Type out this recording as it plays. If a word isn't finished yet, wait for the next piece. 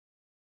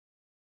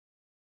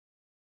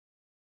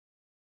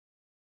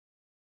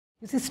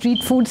You see,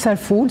 street foods are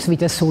foods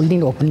which are sold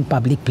in open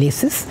public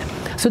places.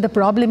 So the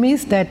problem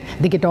is that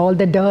they get all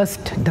the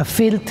dust, the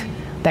filth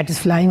that is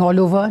flying all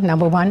over,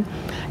 number one.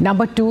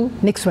 Number two,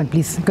 next one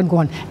please, you can go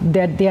on,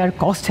 that their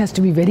cost has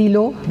to be very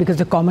low because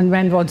the common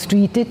man wants to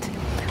eat it.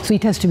 So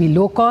it has to be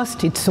low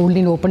cost, it's sold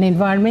in open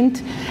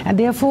environment, and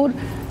therefore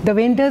the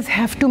vendors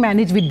have to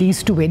manage with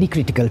these two very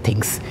critical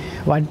things.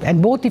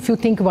 And both, if you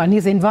think, one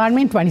is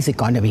environment, one is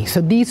economy.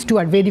 So these two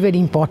are very, very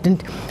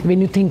important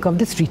when you think of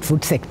the street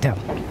food sector.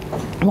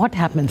 What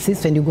happens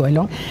is, when you go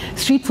along,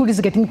 street food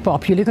is getting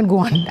popular. You can go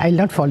on, I'll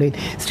not follow it.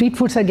 Street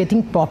foods are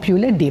getting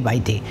popular day by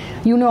day.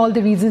 You know all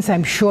the reasons,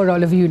 I'm sure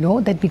all of you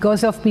know, that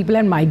because of people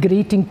are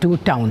migrating to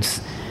towns.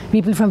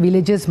 People from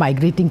villages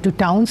migrating to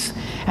towns,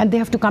 and they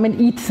have to come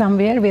and eat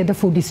somewhere where the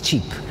food is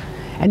cheap.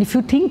 And if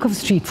you think of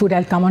street food,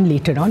 I'll come on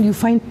later on, you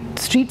find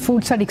street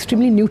foods are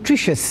extremely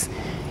nutritious.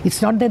 It's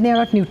not that they are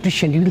not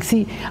nutrition. You will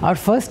see our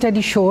first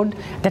study showed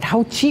that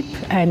how cheap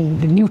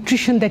and the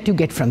nutrition that you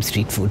get from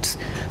street foods.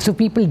 So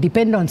people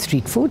depend on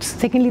street foods.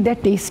 Secondly, they're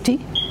tasty,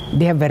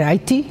 they have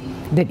variety,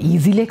 they're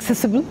easily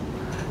accessible.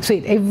 So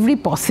every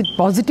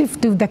positive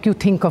thing that you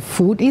think of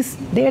food is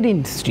there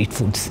in street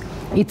foods.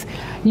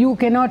 You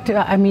cannot,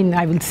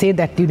 I will say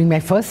that during my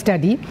first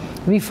study,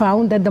 we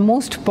found that the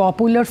most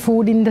popular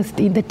food in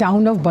the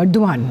town of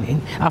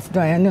Burdwan,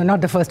 not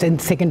the first and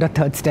second or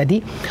third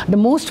study, the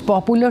most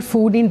popular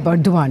food in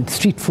Burdwan,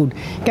 street food.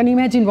 Can you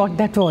imagine what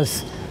that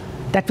was?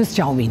 That was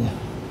chow mein.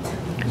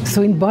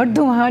 So in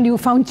Burdwan, you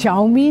found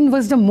chow mein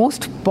was the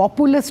most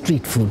popular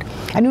street food.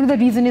 And you know the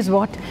reason is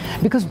what?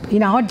 Because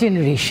in our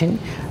generation,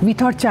 we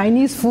thought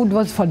Chinese food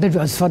was for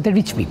the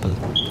rich people.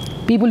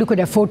 People who could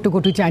afford to go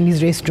to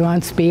Chinese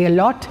restaurants, pay a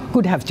lot,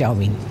 could have chow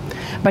mein.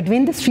 But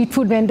when the street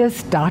food vendors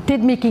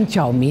started making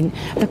chow mein,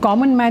 the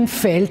common man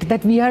felt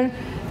that we are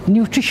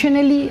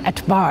nutritionally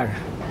at par.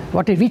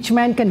 What a rich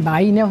man can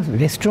buy in a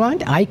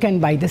restaurant, I can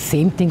buy the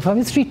same thing from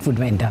a street food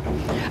vendor.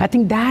 I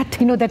think that,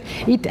 that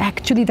it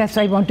actually, that's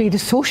why I want to, it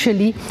is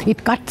socially,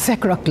 it cuts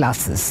across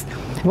classes.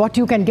 What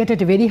you can get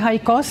at a very high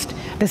cost,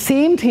 the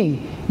same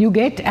thing you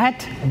get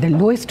at the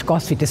lowest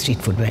cost with a street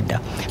food vendor.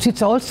 So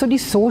it's also the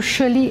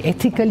socially,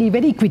 ethically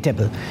very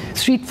equitable.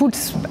 Street food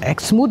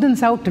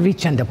smoothens out the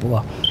rich and the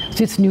poor.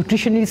 So it's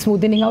nutritionally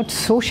smoothing out,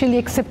 socially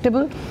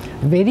acceptable,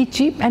 very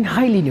cheap and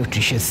highly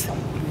nutritious.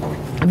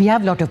 We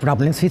have a lot of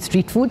problems with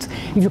street foods.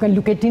 If you can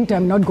look at it,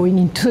 I'm not going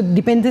into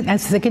dependent.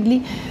 And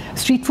secondly,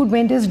 street food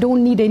vendors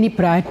don't need any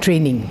prior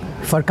training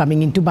for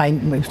coming into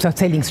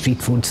selling street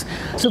foods.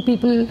 So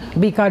people,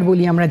 people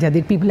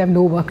have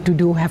no work to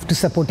do, have to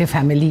support a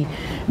family.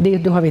 They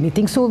don't have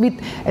anything. So with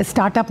a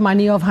startup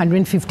money of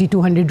 150,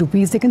 200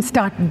 rupees, they can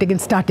start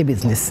a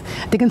business.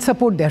 They can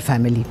support their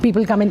family.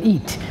 People come and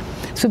eat.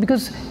 So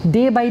because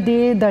day by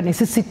day the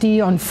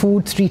necessity on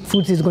food, street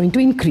foods is going to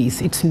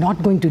increase, it's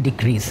not going to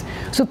decrease.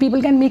 So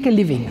people can make a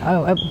living,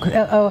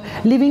 a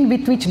living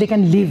with which they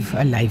can live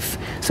a life.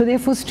 So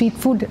therefore street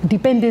food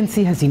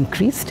dependency has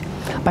increased,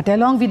 but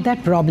along with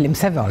that problems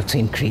have also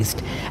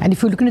increased. And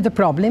if you look into the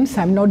problems,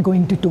 I'm not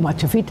going to too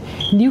much of it.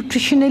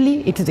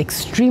 Nutritionally, it is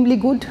extremely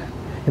good,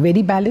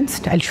 very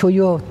balanced. I'll show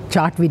you a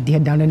chart with they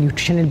had done a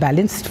nutritional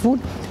balanced food,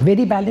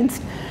 very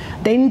balanced.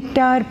 The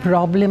entire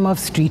problem of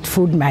street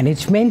food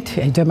management,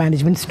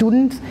 management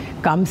students,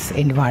 comes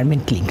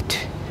environment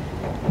linked.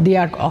 They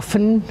are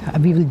often,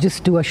 we will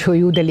just show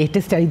you the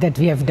latest study that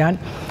we have done,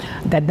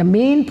 that the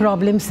main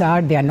problems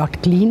are they are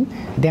not clean,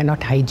 they are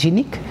not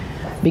hygienic,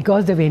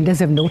 because the vendors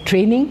have no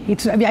training.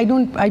 I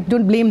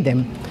don't blame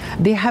them.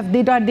 They have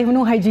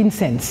no hygiene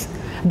sense.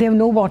 They have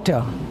no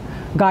water.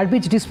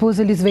 Garbage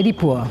disposal is very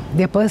poor.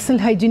 Their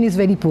personal hygiene is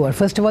very poor.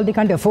 First of all, they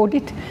can't afford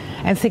it.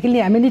 And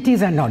secondly,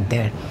 amenities are not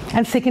there.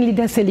 And secondly,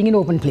 they're selling in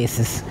open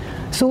places.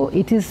 So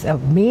it is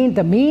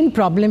the main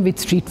problem with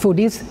street food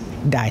is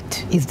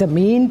diet. The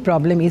main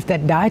problem is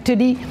that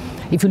dietary,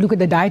 if you look at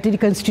the dietary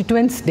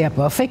constituents, they are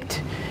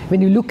perfect.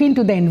 When you look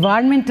into the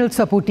environmental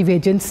supportive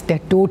agents, they're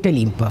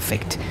totally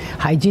imperfect.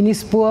 Hygiene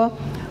is poor.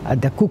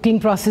 The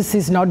cooking process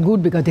is not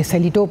good because they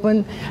sell it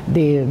open,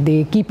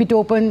 they keep it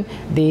open,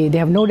 they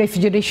have no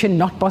refrigeration,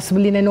 not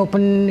possible in an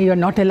open, you're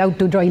not allowed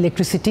to draw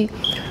electricity.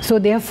 So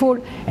therefore,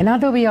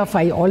 another way of,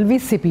 I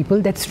always say people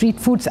that street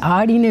foods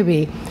are in a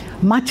way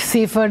much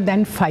safer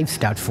than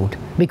five-star food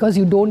because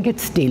you don't get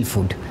stale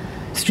food.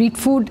 Street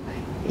food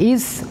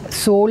is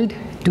sold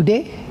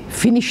today,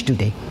 finished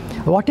today.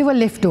 Whatever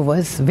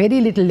leftovers,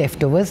 very little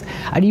leftovers,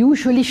 are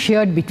usually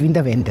shared between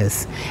the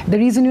vendors. The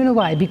reason, you know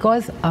why?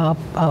 Because a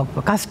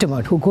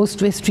customer who goes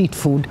to a street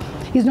food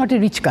is not a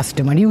rich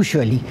customer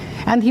usually,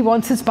 and he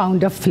wants his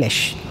pound of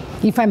flesh.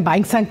 If I'm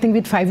buying something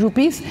with 5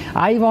 rupees,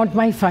 I want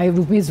my 5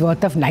 rupees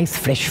worth of nice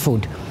fresh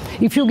food.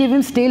 If you give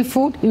him stale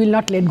food, he will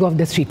not let go of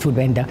the street food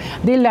vendor.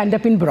 They'll end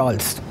up in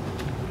brawls.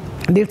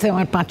 They'll say,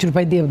 "5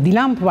 rupees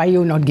dilam, why are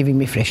you not giving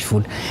me fresh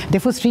food?"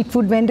 Therefore, street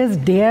food vendors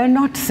dare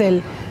not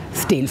sell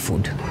stale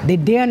food. They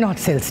dare not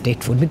sell stale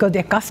food because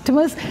their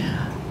customers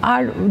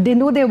they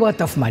know their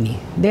worth of money.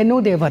 They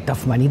know their worth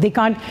of money. They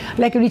can't,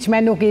 like a rich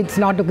man, okay, it's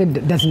not okay,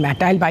 doesn't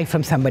matter, I'll buy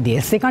from somebody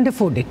else. They can't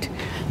afford it.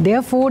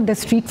 Therefore, the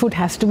street food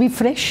has to be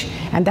fresh,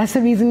 and that's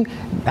the reason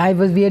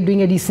we are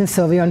doing a recent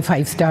survey on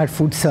 5-star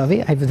food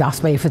survey. I was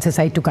asked by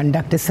FSSI to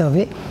conduct a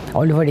survey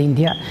all over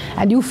India,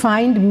 and you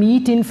find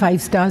meat in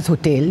 5-star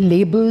hotel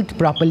labeled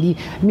properly,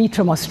 meat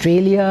from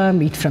Australia,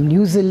 meat from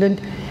New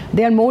Zealand.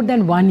 They are more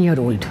than 1 year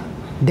old.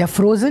 They are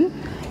frozen,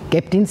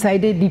 kept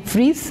inside a deep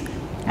freeze,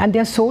 and they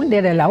are sold, they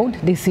are allowed,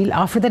 they seal.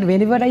 After that,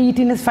 whenever I eat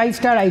in a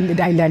 5-star,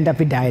 I'll end up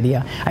with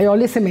diarrhea. I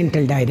always have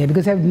mental diarrhea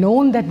because I've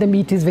known that the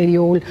meat is very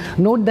old,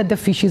 known that the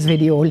fish is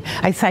very old.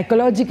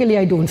 Psychologically,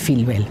 I don't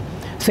feel well.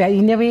 So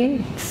in a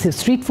way,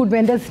 street food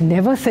vendors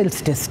never sell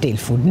stale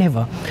food,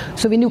 never.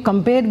 So when you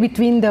compare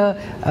between the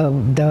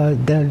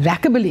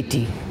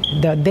rackability,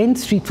 then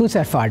street foods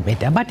are far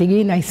better. But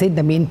again, I said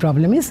the main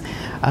problem is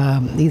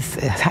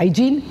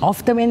hygiene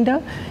of the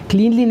vendor,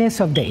 cleanliness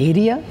of the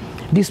area,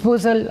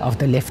 disposal of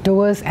the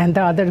leftovers and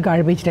the other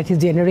garbage that is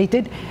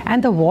generated,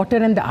 and the water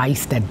and the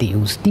ice that they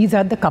use. These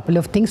are the couple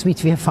of things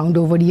which we have found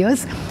over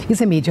years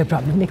is a major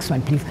problem. Next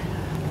one, please.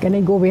 Can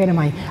I go, where am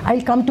I?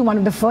 I'll come to one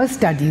of the first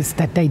studies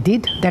that I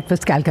did. That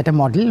was Calcutta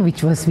model,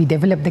 which was, we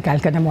developed the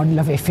Calcutta model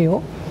of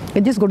FAO.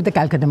 Let's just go to the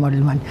Calcutta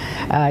model one.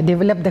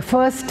 Developed the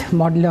first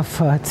model of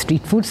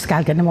street foods.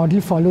 Calcutta model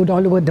followed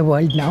all over the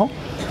world now.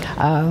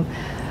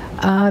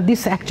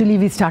 This actually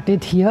we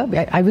started here.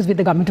 I was with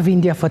the Government of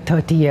India for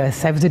 30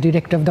 years. I was the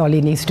director of the All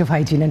India Institute of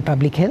Hygiene and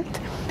Public Health,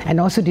 and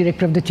also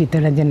director of the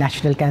Chittaranjan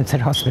National Cancer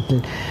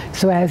Hospital.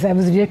 So as I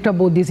was director of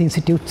both these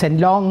institutes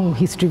and long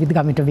history with the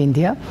Government of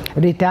India,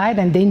 retired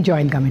and then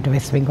joined Government of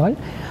West Bengal.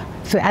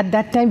 So at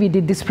that time we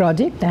did this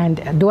project, and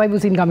though I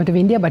was in Government of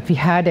India, but we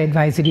had an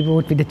advisory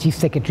vote with the Chief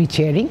Secretary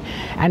chairing,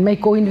 and my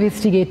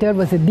co-investigator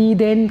was the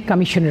then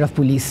Commissioner of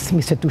Police,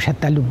 Mr. Tushar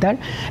Talukdar,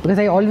 because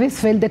I always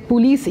felt that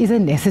police is a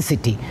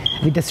necessity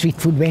with the street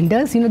food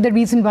vendors. You know the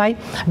reason why?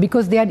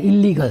 Because they are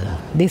illegal.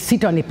 They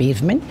sit on a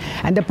pavement,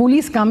 and the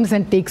police comes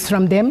and takes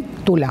from them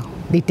tola.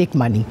 They take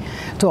money.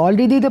 So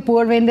already the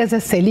poor vendors are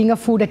selling a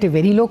food at a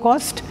very low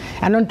cost,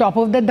 and on top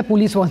of that the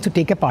police wants to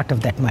take a part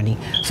of that money.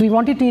 So we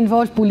wanted to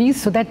involve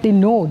police so that they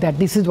know that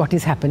this is what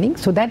is happening,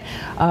 so that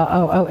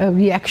a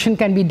reaction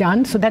can be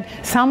done, so that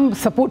some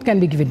support can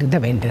be given to the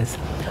vendors.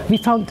 We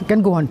found,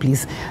 can go on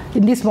please.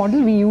 In this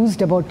model we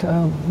used about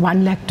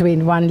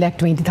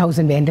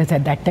 1,20,000 vendors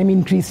at that time,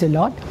 increased a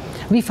lot.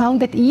 We found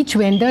that each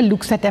vendor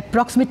looks at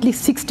approximately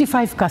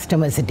 65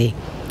 customers a day.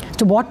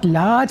 So what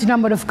large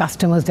number of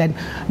customers, that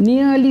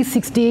nearly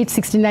 68,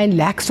 69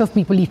 lakhs of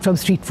people eat from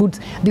street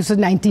foods. This was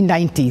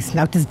 1990s.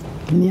 Now it is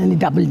nearly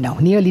doubled now,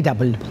 nearly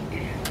doubled.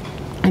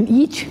 And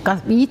each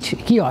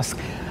kiosk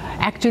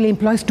actually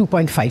employs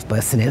 2.5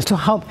 personnel. So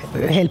how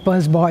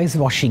helpers, boys,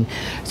 washing.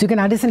 So you can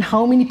understand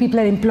how many people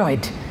are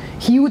employed.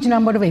 Huge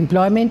number of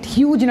employment,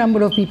 huge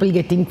number of people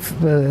getting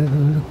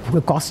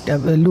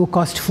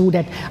low-cost food,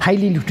 at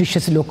highly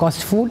nutritious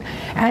low-cost food,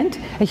 and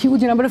a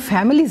huge number of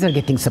families are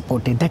getting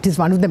supported. That is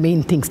one of the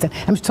main things. That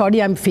I'm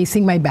sorry, I'm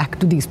facing my back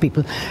to these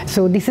people.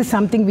 So this is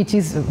something which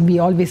is, we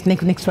always,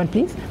 next one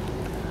please.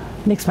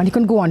 Next one, you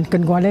can go on,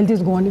 I'll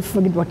just go on if you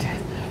forget what.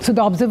 So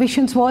the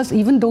observations was,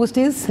 even those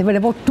days, there were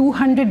about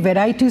 200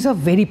 varieties of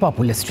very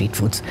popular street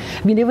foods.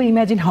 We never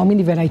imagined how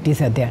many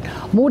varieties are there.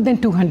 More than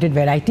 200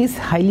 varieties,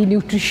 highly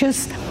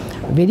nutritious,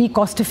 very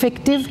cost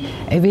effective,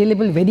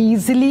 available very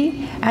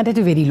easily, and at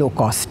a very low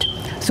cost.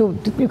 So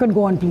you can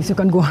go on please, you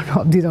can go on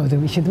all these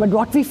observations. But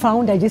what we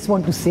found, I just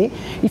want to say,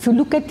 if you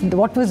look at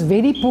what was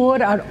very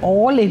poor are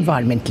all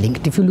environment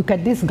linked. If you look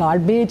at this,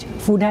 garbage,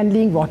 food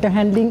handling, water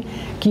handling,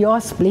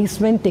 kiosk,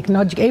 placement,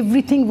 technology,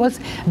 everything was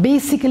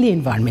basically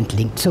environment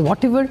linked. So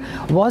whatever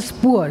was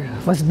poor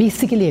was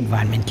basically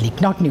environment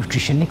linked, not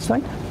nutrition. Next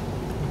one.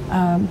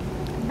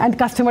 And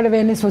customer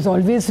awareness was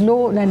always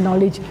low, and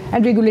knowledge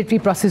and regulatory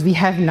process we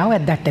have now,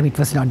 at that time it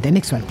was not there.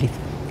 Next one please.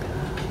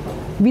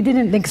 We did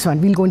a next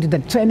one, we'll go into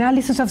that. So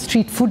analysis of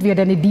street food, we had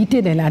done a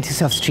detailed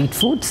analysis of street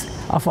foods,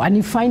 and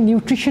you find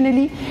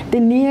nutritionally, they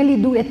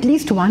nearly do at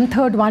least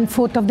 1/3,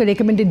 1/4 of the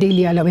recommended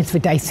daily allowance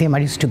which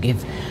ICMR used to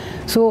give.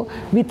 So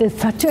with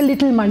such a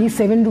little money,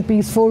 7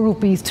 rupees, 4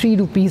 rupees, 3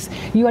 rupees,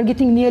 you are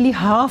getting nearly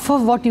half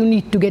of what you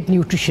need to get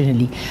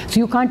nutritionally. So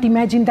you can't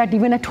imagine that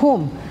even at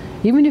home.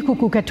 Even if you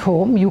cook at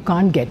home, you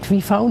can't get. We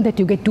found that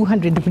you get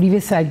 200, the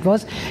previous slide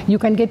was, you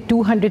can get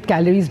 200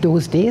 calories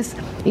those days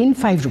in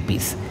 5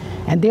 rupees.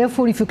 And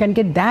therefore, if you can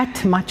get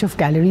that much of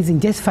calories in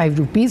just 5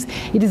 rupees,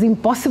 it is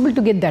impossible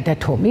to get that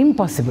at home.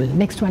 Impossible.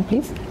 Next one,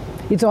 please.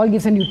 It all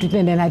gives a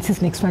nutrition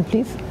analysis. Next one,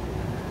 please.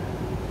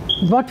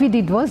 What we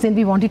did was, then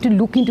we wanted to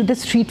look into the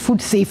street food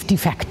safety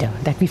factor,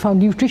 that we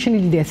found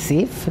nutritionally they're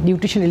safe,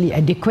 nutritionally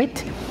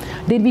adequate.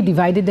 Then we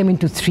divided them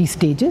into 3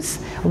 stages.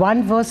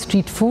 One was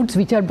street foods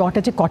which are bought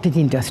as a cottage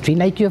industry,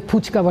 like your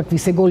puchka, what we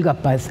say,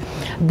 golgappas.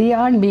 They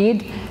are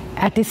made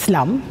at a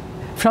slum,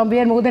 from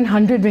where more than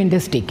 100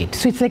 vendors take it.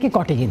 So it's like a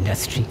cottage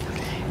industry.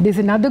 There's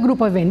another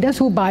group of vendors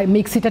who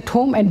makes it at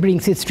home and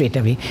brings it straight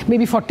away.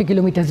 Maybe 40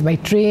 kilometers by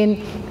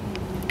train,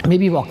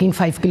 maybe walking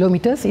 5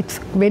 kilometers, it's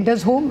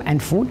vendor's home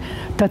and food.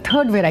 The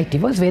third variety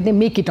was where they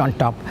make it on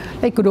top,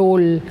 like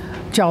roll,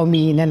 chow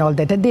mein and all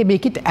that. And they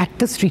make it at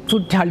the street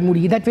food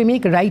jhalmuri that we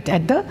make right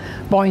at the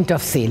point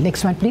of sale.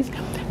 Next one, please.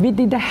 We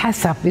did a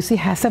HACCP. You see,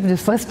 HACCP is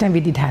the first time we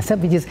did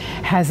HACCP, which is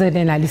Hazard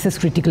Analysis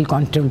Critical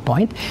Control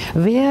Point.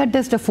 Where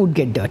does the food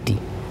get dirty?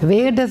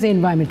 Where does the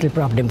environmental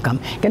problem come?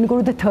 Can you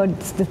go to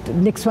the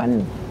next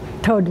one?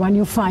 Third one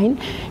you find,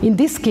 in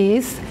this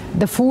case,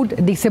 the food,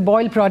 this a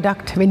boiled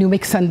product. When you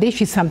make sandesh,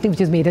 is something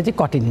which is made as a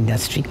cotton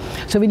industry.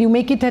 So when you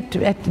make it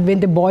when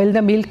they boil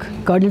the milk,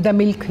 curdle the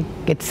milk,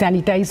 gets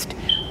sanitized,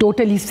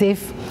 totally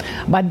safe.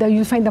 But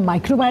you find the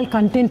microbial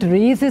content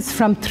raises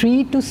from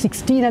 3 to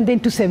 16 and then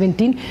to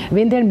 17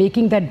 when they are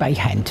making that by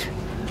hand.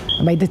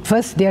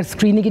 First they are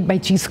screening it by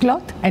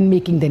cheesecloth and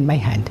making them by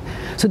hand.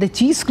 So the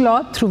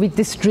cheesecloth through which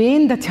they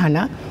strain the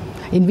chana,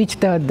 in which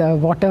the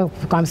water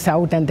comes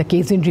out and the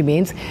casein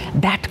remains,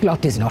 that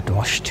cloth is not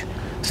washed.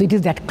 So it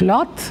is that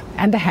cloth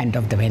and the hand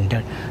of the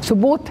vendor. So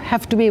both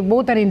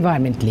are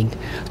environment linked.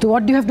 So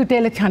what do you have to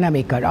tell a chana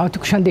maker or to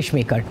sandesh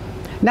maker?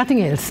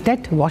 Nothing else,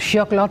 that wash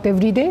your cloth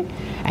every day,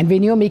 and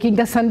when you're making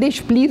the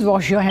sandesh, please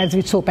wash your hands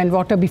with soap and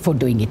water before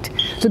doing it.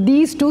 So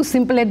these two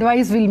simple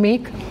advice will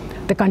make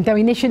the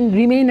contamination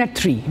remain at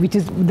 3, which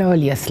is the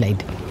earlier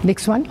slide.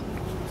 Next one.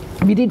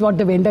 We did what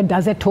the vendor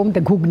does at home,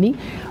 the ghugni,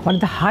 one of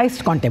the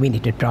highest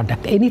contaminated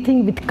product.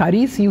 Anything with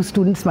curries, you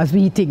students must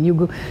be eating,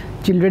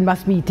 children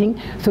must be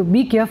eating. So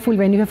be careful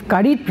when you have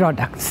curried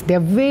products. They are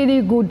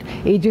very good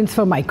agents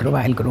for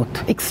microbial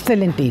growth,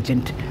 excellent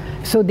agent.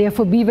 So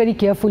therefore be very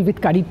careful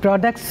with curried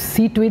products.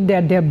 See to it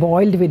that they are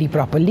boiled very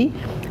properly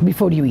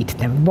before you eat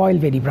them. Boil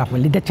very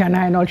properly. The chana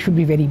and all should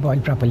be very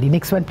boiled properly.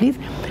 Next one, please.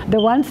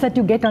 The ones that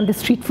you get on the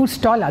street food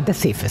stall are the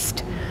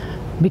safest,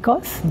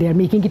 because they are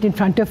making it in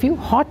front of you,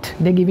 hot,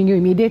 they're giving you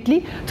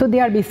immediately. So they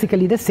are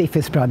basically the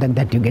safest product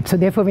that you get. So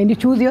therefore, when you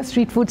choose your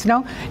street foods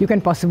now, you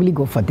can possibly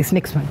go for this.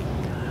 Next one.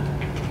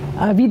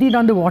 We did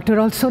on the water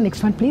also.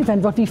 Next one, please.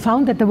 And what we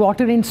found that the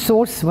water in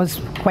source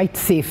was quite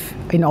safe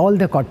in all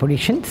the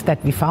corporations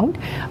that we found,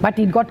 but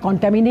it got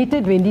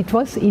contaminated when it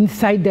was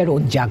inside their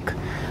own jug.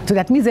 So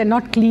that means they're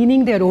not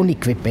cleaning their own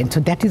equipment. So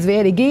that is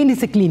where again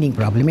is a cleaning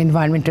problem,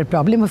 environmental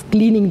problem of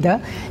cleaning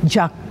the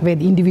jug where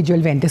the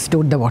individual vendors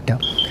stored the water.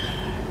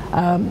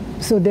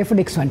 So therefore,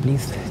 next one,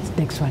 please.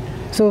 Next one.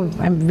 So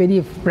I'm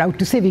very proud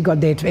to say we got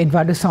the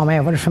Eduardo Somai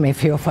Award from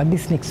FAO for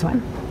this. Next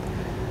one.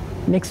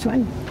 Next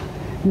one.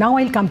 Now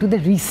I'll come to the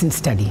recent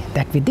study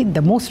that we did,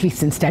 the most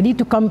recent study,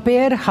 to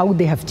compare how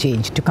they have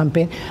changed. To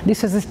compare,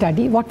 this was a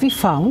study. What we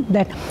found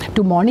that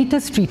to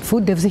monitor street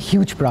food, there was a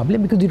huge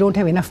problem because you don't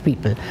have enough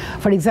people.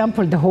 For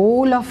example, the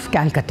whole of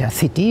Calcutta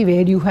city,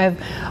 where you have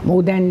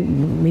more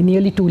than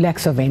nearly 2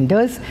 lakhs of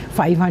vendors,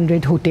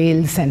 500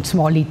 hotels and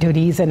small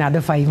eateries, and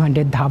other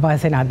 500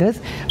 dhabas and others.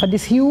 But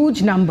this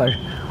huge number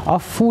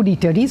of food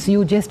eateries,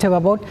 you just have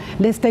about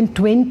less than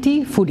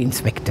 20 food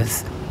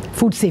inspectors.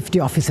 Food safety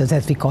officers,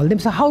 as we call them.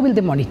 So how will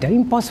they monitor?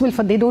 Impossible,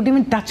 for they don't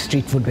even touch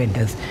street food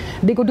vendors.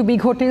 They go to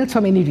big hotels for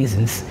many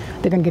reasons.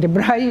 They can get a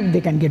bribe, they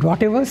can get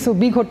whatever. So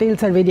big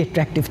hotels are very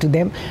attractive to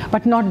them,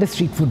 but not the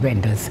street food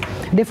vendors.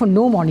 Therefore,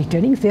 no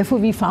monitoring. Therefore,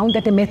 we found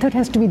that a method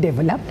has to be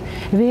developed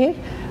where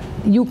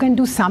you can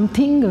do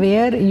something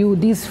where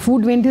these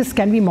food vendors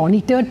can be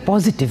monitored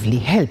positively,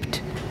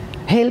 helped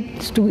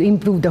to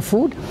improve the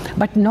food,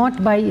 but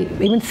not by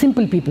even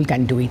simple people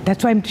can do it.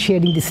 That's why I'm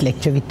sharing this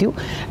lecture with you.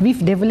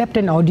 We've developed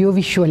an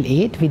audio-visual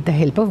aid with the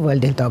help of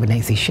World Health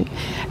Organization,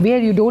 where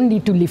you don't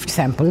need to lift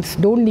samples,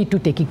 don't need to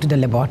take it to the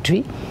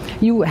laboratory.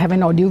 You have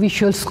an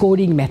audio-visual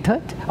scoring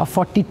method of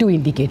 42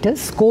 indicators,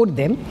 score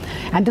them,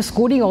 and the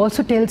scoring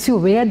also tells you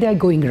where they are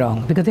going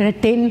wrong, because there are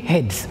 10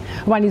 heads.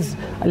 One is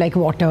like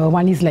water,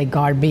 one is like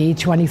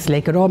garbage, one is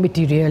like raw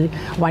material,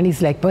 one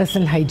is like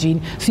personal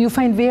hygiene. So you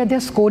find where they're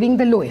scoring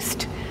the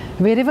lowest.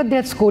 Wherever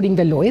they're scoring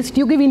the lowest,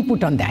 you give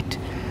input on that.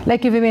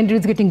 Like if a vendor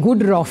is getting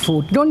good raw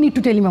food, don't need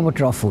to tell him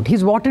about raw food.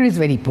 His water is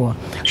very poor.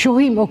 Show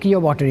him, okay, your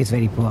water is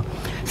very poor.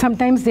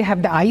 Sometimes they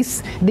have the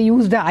ice. They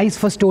use the ice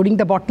for storing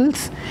the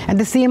bottles, and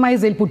the same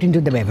ice they'll put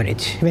into the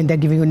beverage when they're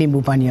giving you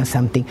nimbu pani or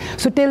something.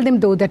 So tell them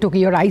though that, okay,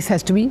 your ice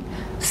has to be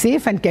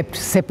safe and kept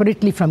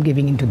separately from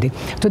giving into this.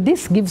 So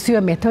this gives you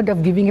a method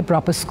of giving a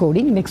proper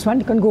scoring. Next one,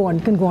 you can go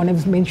on,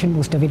 I've mentioned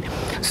most of it.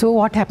 So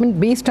what happened,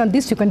 based on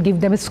this, you can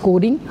give them a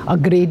scoring, a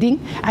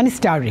grading, and a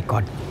star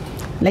record.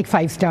 Like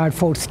 5-star,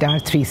 4-star,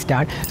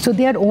 3-star. So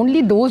they are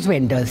only those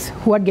vendors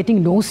who are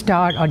getting no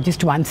star or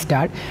just 1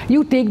 star.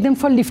 You take them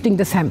for lifting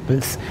the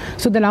samples.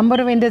 So the number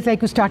of vendors,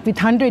 like you start with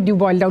 100, you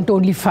boil down to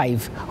only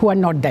 5 who are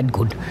not that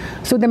good.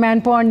 So the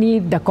manpower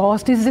need, the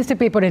cost is just a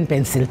paper and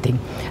pencil thing.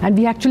 And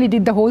we actually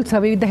did the whole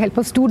survey with the help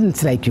of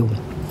students like you.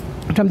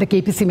 From the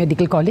KPC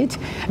Medical College,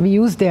 we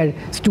used their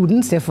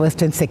students, their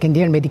first and second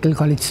year medical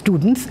college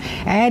students,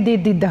 and they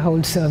did the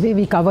whole survey.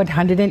 We covered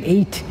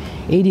 108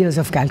 areas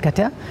of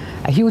Calcutta,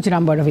 a huge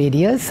number of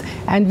areas,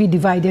 and we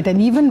divided.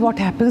 And even what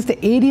happens, the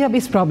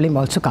area-based problem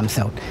also comes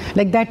out.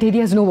 Like that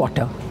area has no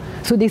water.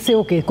 So they say,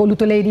 okay,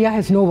 Kolkata area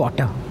has no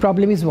water.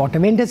 Problem is water.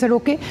 Vendors are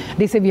okay.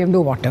 They say we have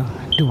no water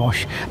to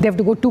wash. They have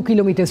to go 2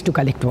 kilometers to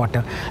collect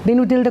water. Then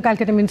you tell the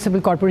Calcutta Municipal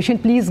Corporation,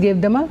 please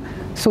give them a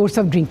source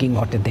of drinking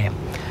water there.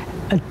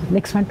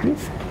 Next one,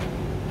 please.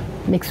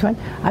 Next one.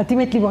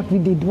 Ultimately, what we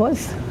did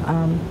was,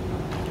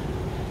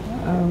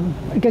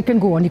 you can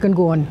go on. You can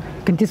go on.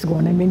 You can just go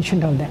on. I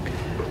mentioned all that.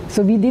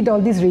 So we did all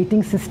these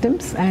rating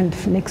systems. And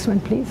next one,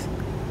 please.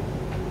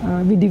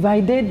 We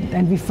divided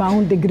and we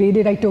found the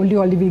graded. I told you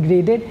already we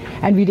graded,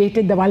 and we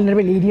rated the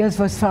vulnerable areas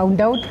was found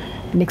out.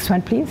 Next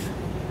one, please.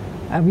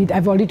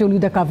 I've already told you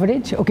the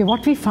coverage. Okay,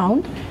 what we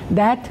found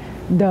that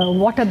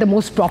what are the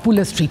most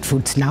popular street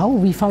foods now?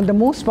 We found the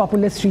most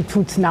popular street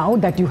foods now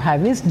that you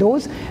have is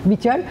those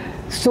which are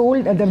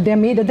sold, they're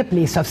made at the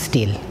place of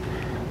stale.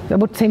 So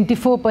about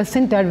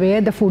 74% are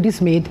where the food is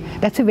made.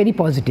 That's a very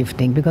positive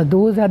thing because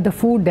those are the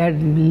food that are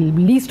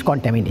least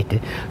contaminated.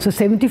 So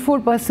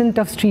 74%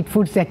 of street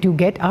foods that you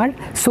get are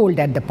sold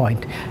at the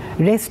point.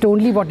 Rest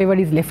only whatever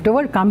is left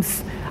over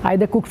comes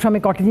either cooked from a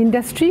cottage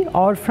industry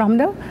or from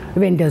the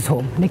vendor's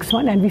home. Next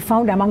one, and we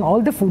found among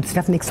all the food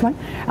stuff, next one,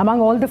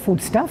 among all the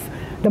food stuff,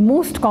 the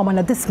most common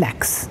are the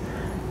snacks.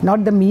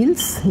 Not the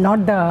meals,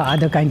 not the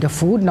other kind of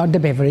food, not the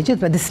beverages,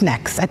 but the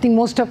snacks. I think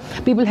most of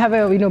people have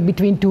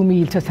between 2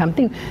 meals or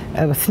something.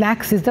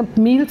 Snacks is the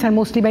meals are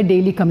mostly by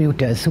daily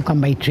commuters who come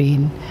by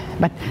train.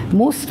 But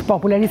most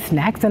popular is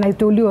snacks, and I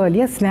told you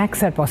earlier,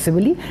 snacks are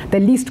possibly the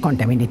least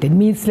contaminated.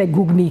 Meals like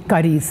ghugni,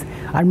 curries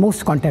are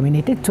most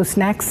contaminated, so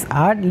snacks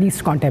are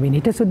least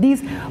contaminated. So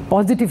these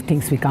positive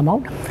things will come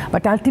out.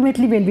 But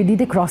ultimately, when we did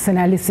a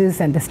cross-analysis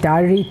and the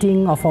star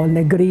rating of all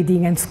the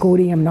grading and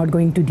scoring, I'm not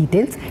going into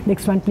details.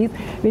 Next one, please.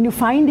 When you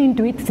find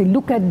into it, say,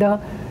 look at the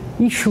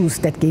issues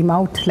that came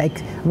out, like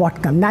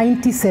what come.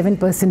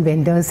 97%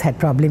 vendors had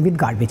problem with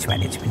garbage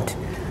management.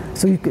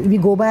 So we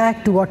go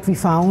back to what we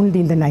found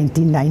in the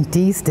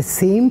 1990s, the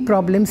same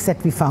problems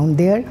that we found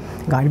there,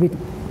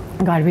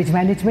 garbage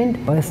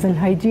management, personal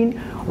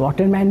hygiene,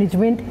 water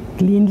management,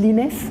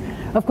 cleanliness.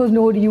 Of course,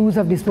 no reuse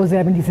of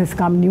disposables has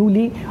come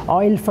newly,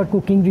 oil for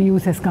cooking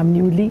reuse has come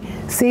newly,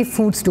 safe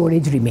food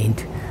storage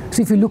remained.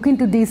 So if you look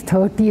into these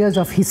 30 years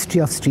of history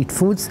of street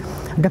foods,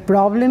 the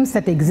problems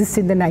that exist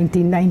in the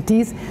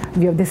 1990s,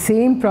 we have the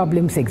same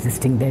problems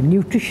existing there.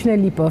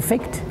 Nutritionally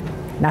perfect,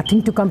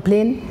 nothing to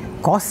complain.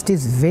 Cost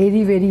is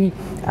very, very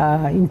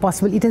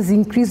impossible. It has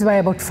increased by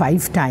about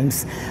 5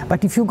 times.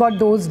 But if you got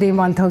those day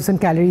 1,000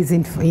 calories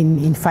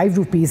in 5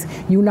 rupees,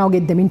 you now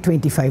get them in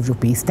 25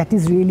 rupees. That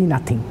is really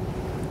nothing.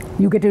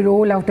 You get a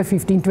roll out of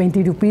 15,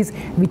 20 rupees,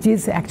 which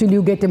is actually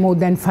you get more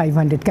than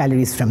 500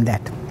 calories from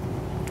that.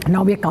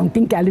 Now we are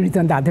counting calories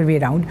on the other way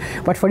around,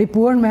 but for a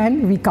poor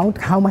man, we count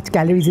how much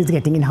calories he's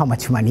getting in how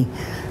much money.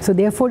 So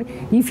therefore,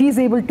 if he is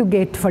able to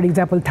get, for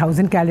example,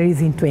 1,000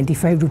 calories in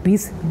 25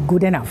 rupees,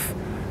 good enough.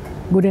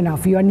 Good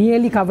enough. You are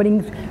nearly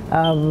covering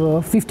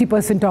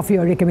 50% of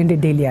your recommended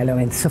daily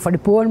allowance. So for a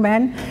poor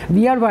man,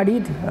 we are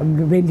worried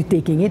when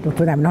taking it,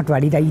 because I'm not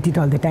worried, I eat it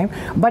all the time.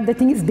 But the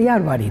thing is, they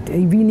are worried.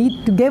 We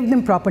need to give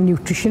them proper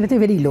nutrition at a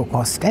very low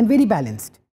cost and very balanced.